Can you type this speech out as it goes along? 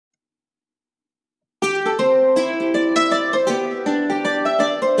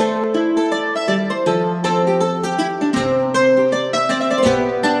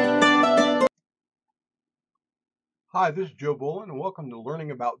Hi, this is Joe Bolen, and welcome to Learning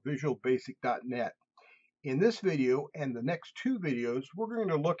About VisualBasic.net. In this video and the next two videos, we're going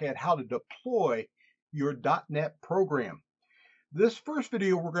to look at how to deploy your .NET program. This first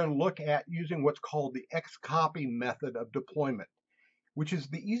video, we're going to look at using what's called the XCOPY method of deployment, which is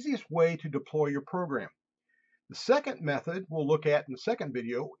the easiest way to deploy your program. The second method we'll look at in the second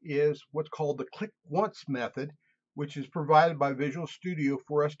video is what's called the Click Once method, which is provided by Visual Studio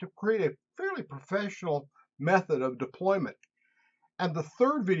for us to create a fairly professional method of deployment. And the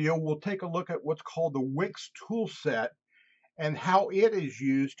third video, we'll take a look at what's called the Wix toolset and how it is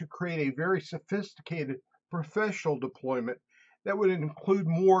used to create a very sophisticated professional deployment that would include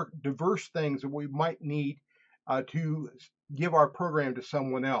more diverse things that we might need to give our program to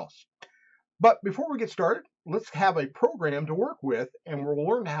someone else. But before we get started, let's have a program to work with, and we'll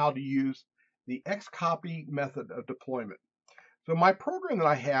learn how to use the XCOPY method of deployment. So my program that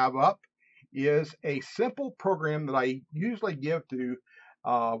I have up is a simple program that I usually give to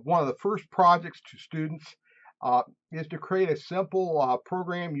one of the first projects to students, is to create a simple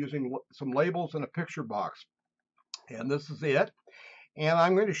program using some labels and a picture box. And this is it. And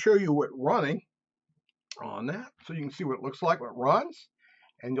I'm going to show you it running on that so you can see what it looks like when it runs.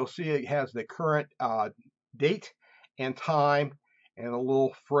 And you'll see it has the current date and time and a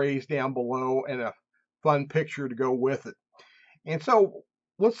little phrase down below and a fun picture to go with it. And so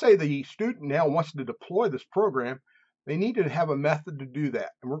let's say the student now wants to deploy this program. They need to have a method to do that.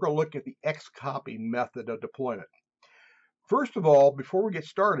 And we're going to look at the XCOPY method of deployment. First of all, before we get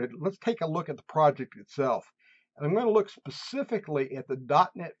started, let's take a look at the project itself. And I'm going to look specifically at the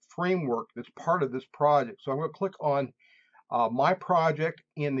 .NET framework that's part of this project. So I'm going to click on my project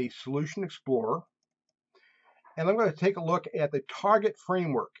in the Solution Explorer. And I'm going to take a look at the target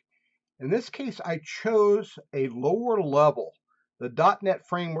framework. In this case, I chose a lower level, the .NET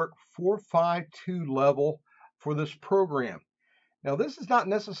Framework 4.5.2 level for this program. Now, this is not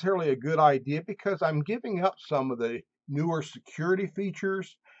necessarily a good idea because I'm giving up some of the newer security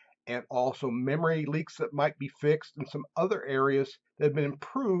features and also memory leaks that might be fixed and some other areas that have been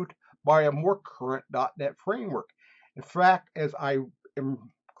improved by a more current .NET framework. In fact, as I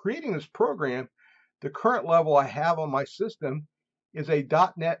am creating this program, the current level I have on my system is a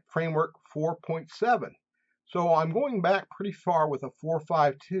 .NET Framework 4.7. So I'm going back pretty far with a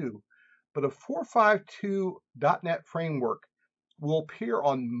 4.5.2, but a 4.5.2 .NET Framework will appear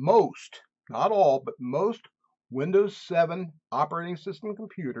on most, not all, but most Windows 7 operating system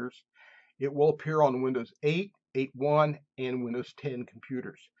computers. It will appear on Windows 8, 8.1, and Windows 10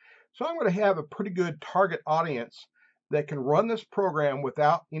 computers. So I'm going to have a pretty good target audience that can run this program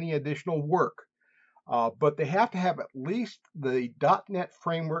without any additional work. But they have to have at least the .NET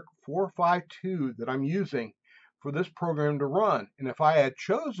Framework 4.5.2 that I'm using for this program to run. And if I had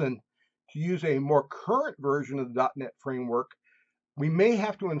chosen to use a more current version of the .NET Framework, we may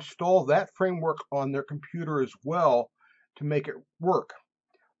have to install that framework on their computer as well to make it work.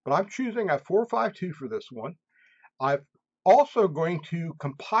 But I'm choosing a 4.5.2 for this one. I'm also going to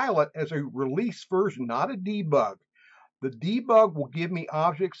compile it as a release version, not a debug. The debug will give me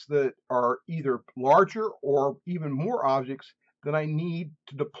objects that are either larger or even more objects than I need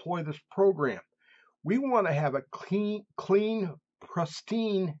to deploy this program. We want to have a clean,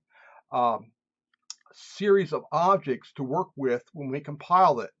 pristine series of objects to work with when we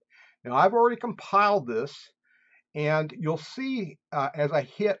compile it. Now, I've already compiled this, and you'll see as I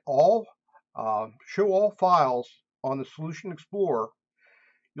hit all, show all files on the Solution Explorer,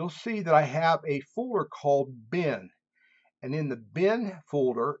 you'll see that I have a folder called bin. And in the bin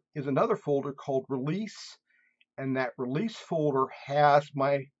folder is another folder called release, and that release folder has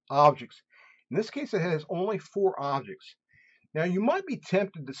my objects. In this case, it has only 4 objects. Now, you might be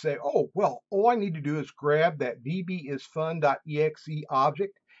tempted to say, oh, well, all I need to do is grab that dbisfun.exe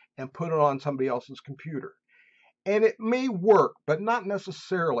object and put it on somebody else's computer. And it may work, but not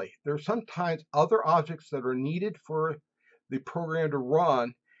necessarily. There are sometimes other objects that are needed for the program to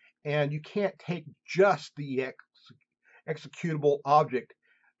run, and you can't take just the executable object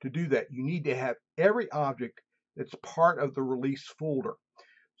to do that. You need to have every object that's part of the release folder.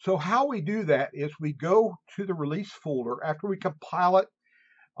 So how we do that is we go to the release folder after we compile it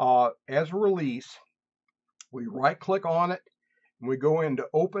as a release. We right click on it and we go into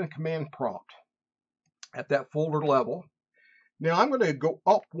open command prompt at that folder level. Now I'm going to go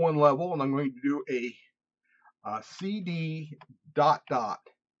up one level and I'm going to do a cd ...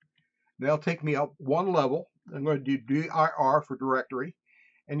 That'll take me up one level. I'm going to do dir for directory,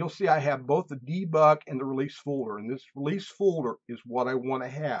 and you'll see I have both the debug and the release folder, and this release folder is what I want to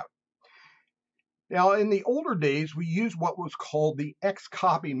have. Now, in the older days, we used what was called the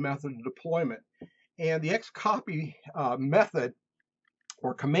XCOPY method of deployment, And the XCOPY method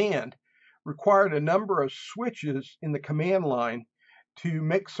or command required a number of switches in the command line to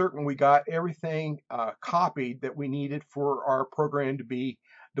make certain we got everything copied that we needed for our program to be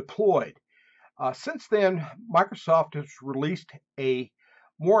deployed. Since then, Microsoft has released a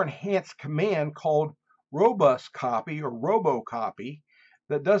more enhanced command called robust copy or robocopy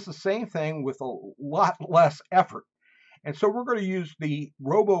that does the same thing with a lot less effort. And so we're going to use the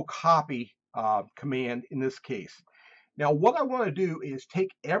robocopy command in this case. Now, what I want to do is take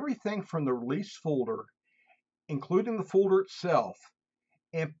everything from the release folder, including the folder itself,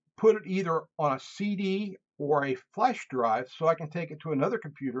 and put it either on a CD or a flash drive so I can take it to another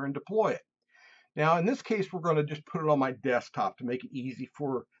computer and deploy it. Now, in this case, we're going to just put it on my desktop to make it easy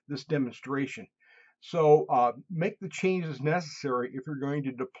for this demonstration. So make the changes necessary if you're going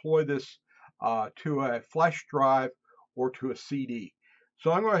to deploy this to a flash drive or to a CD.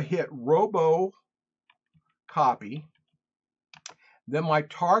 So I'm going to hit Robo Copy. Then my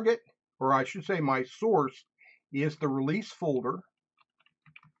target, or I should say my source, is the release folder.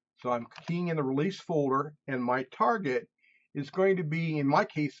 So I'm keying in the release folder, and my target is going to be, in my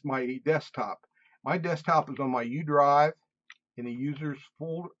case, my desktop. My desktop is on my U drive in the users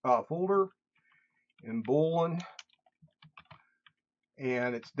folder in Bolen,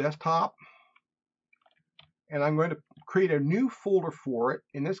 and it's desktop. And I'm going to create a new folder for it.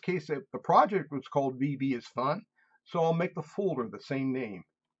 In this case, the project was called VB is Fun, so I'll make the folder the same name.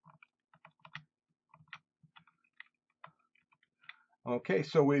 Okay,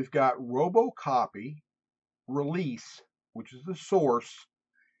 so we've got robocopy, release, which is the source,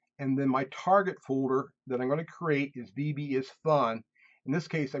 and then my target folder that I'm going to create is VB is Fun. In this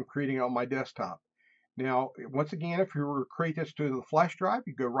case, I'm creating it on my desktop. Now, once again, if you were to create this to the flash drive,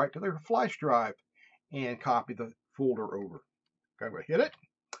 you go right to the flash drive and copy the folder over. I'm going to hit it,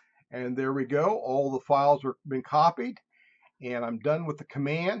 and there we go. All the files have been copied, and I'm done with the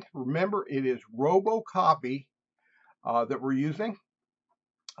command. Remember, it is robocopy that we're using,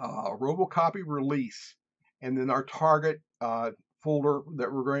 robocopy release, and then our target folder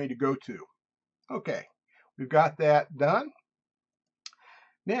that we're going to go to. Okay, we've got that done.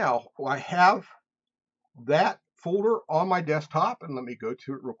 Now, I have that folder on my desktop, and let me go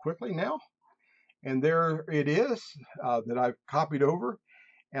to it real quickly now. And there it is that I've copied over,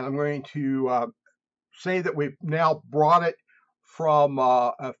 and I'm going to say that we've now brought it from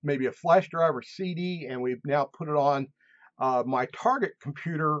maybe a flash drive or CD, and we've now put it on my target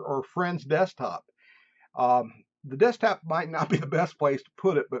computer or friend's desktop. The desktop might not be the best place to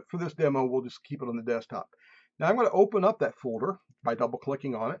put it, but for this demo, we'll just keep it on the desktop. Now I'm going to open up that folder by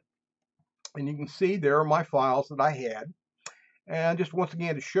double-clicking on it, and you can see there are my files that I had. And just once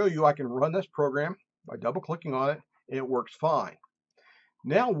again to show you, I can run this program by double-clicking on it, and it works fine.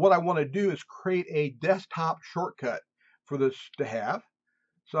 Now what I want to do is create a desktop shortcut for this to have.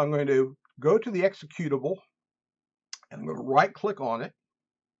 So I'm going to go to the executable, and I'm going to right-click on it,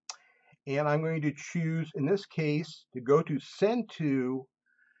 and I'm going to choose, in this case, to go to Send To,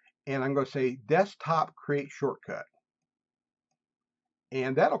 and I'm going to say Desktop Create Shortcut.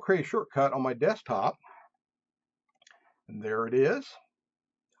 And that'll create a shortcut on my desktop. And there it is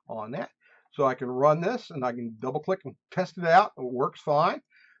on that. So I can run this, and I can double click and test it out. It works fine.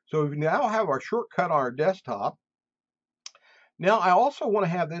 So we now have our shortcut on our desktop. Now I also want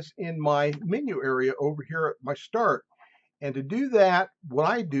to have this in my menu area over here at my start. And to do that, what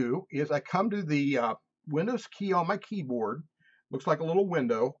I do is I come to the Windows key on my keyboard, looks like a little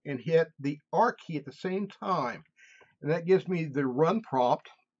window, and hit the R key at the same time. And that gives me the run prompt.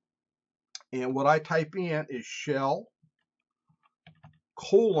 And what I type in is shell :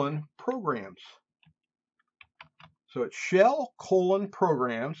 programs. So it's shell :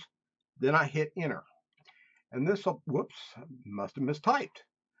 programs, then I hit enter. And this will, whoops, must have mistyped.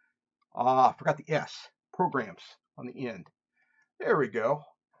 I forgot the S, programs on the end. There we go.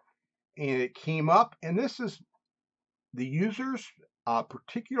 And it came up, and this is the user's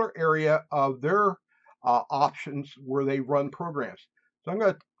particular area of their options where they run programs. So I'm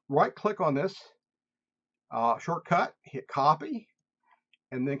going to right click on this shortcut, hit copy,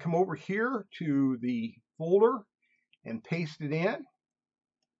 and then come over here to the folder and paste it in.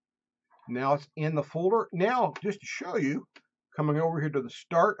 Now it's in the folder. Now, just to show you, coming over here to the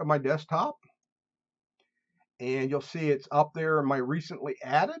start of my desktop, and you'll see it's up there in my recently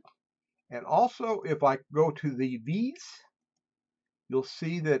added. And also, if I go to the V's, you'll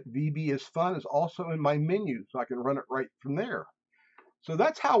see that VB is Fun is also in my menu, so I can run it right from there. So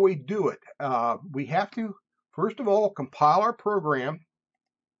that's how we do it. We have to, first of all, compile our program.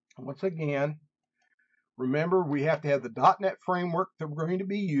 Once again, remember, we have to have the .NET framework that we're going to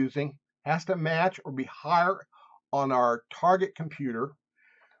be using. has to match or be higher on our target computer.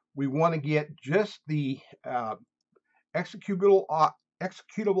 We want to get just the executable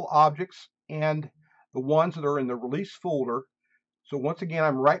objects and the ones that are in the release folder. So once again,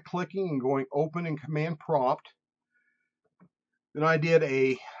 I'm right-clicking and going open in command prompt. Then I did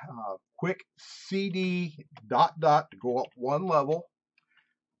a quick CD ... to go up one level.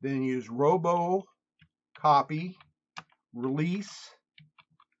 Then use robo copy release,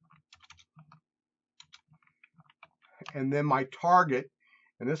 and then my target.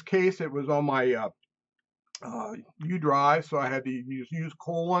 In this case, it was on my U drive, so I had to use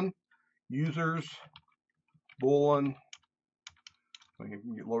colon users Bolen,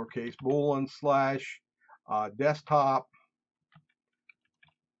 lowercase Bolen slash desktop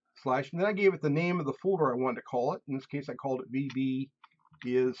slash, and then I gave it the name of the folder I wanted to call it. In this case, I called it VB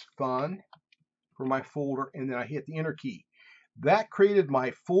is fun for my folder, and then I hit the enter key. That created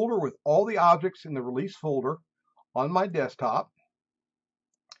my folder with all the objects in the release folder on my desktop.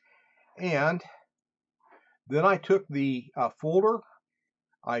 And then I took the folder,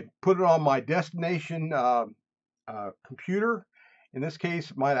 I put it on my destination computer. In this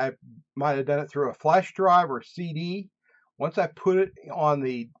case, I might have done it through a flash drive or CD. Once I put it on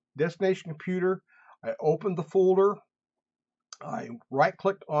the destination computer, I opened the folder, I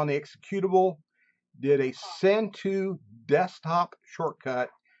right-clicked on the executable, did a send to desktop shortcut,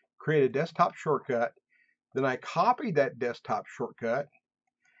 create a desktop shortcut. Then I copied that desktop shortcut,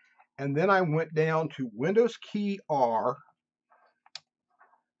 and then I went down to Windows key R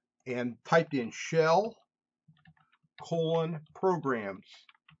and typed in shell programs,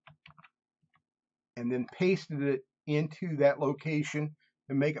 and then pasted it into that location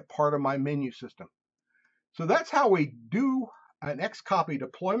and make it part of my menu system. So that's how we do an XCOPY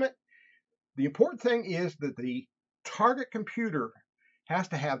deployment. The important thing is that the target computer has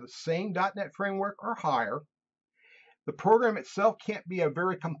to have the same .NET framework or higher. The program itself can't be a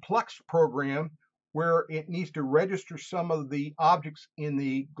very complex program where it needs to register some of the objects in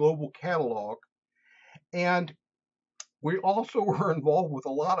the global catalog. And we also were involved with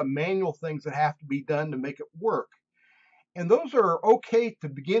a lot of manual things that have to be done to make it work. And those are okay to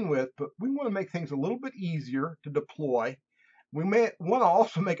begin with, but we want to make things a little bit easier to deploy. We may want to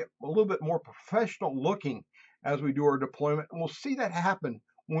also make it a little bit more professional looking as we do our deployment. And we'll see that happen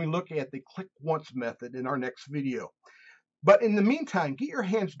when we look at the click once method in our next video. But in the meantime, get your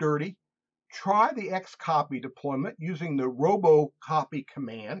hands dirty. Try the XCOPY deployment using the robo copy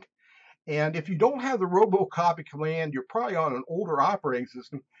command. And if you don't have the robo copy command, you're probably on an older operating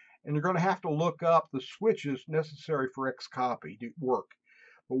system, and you're going to have to look up the switches necessary for XCOPY to work.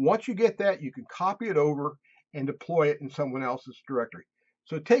 But once you get that, you can copy it over and deploy it in someone else's directory.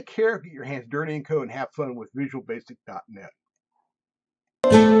 So take care, get your hands dirty in code, and have fun with Visual Basic .NET.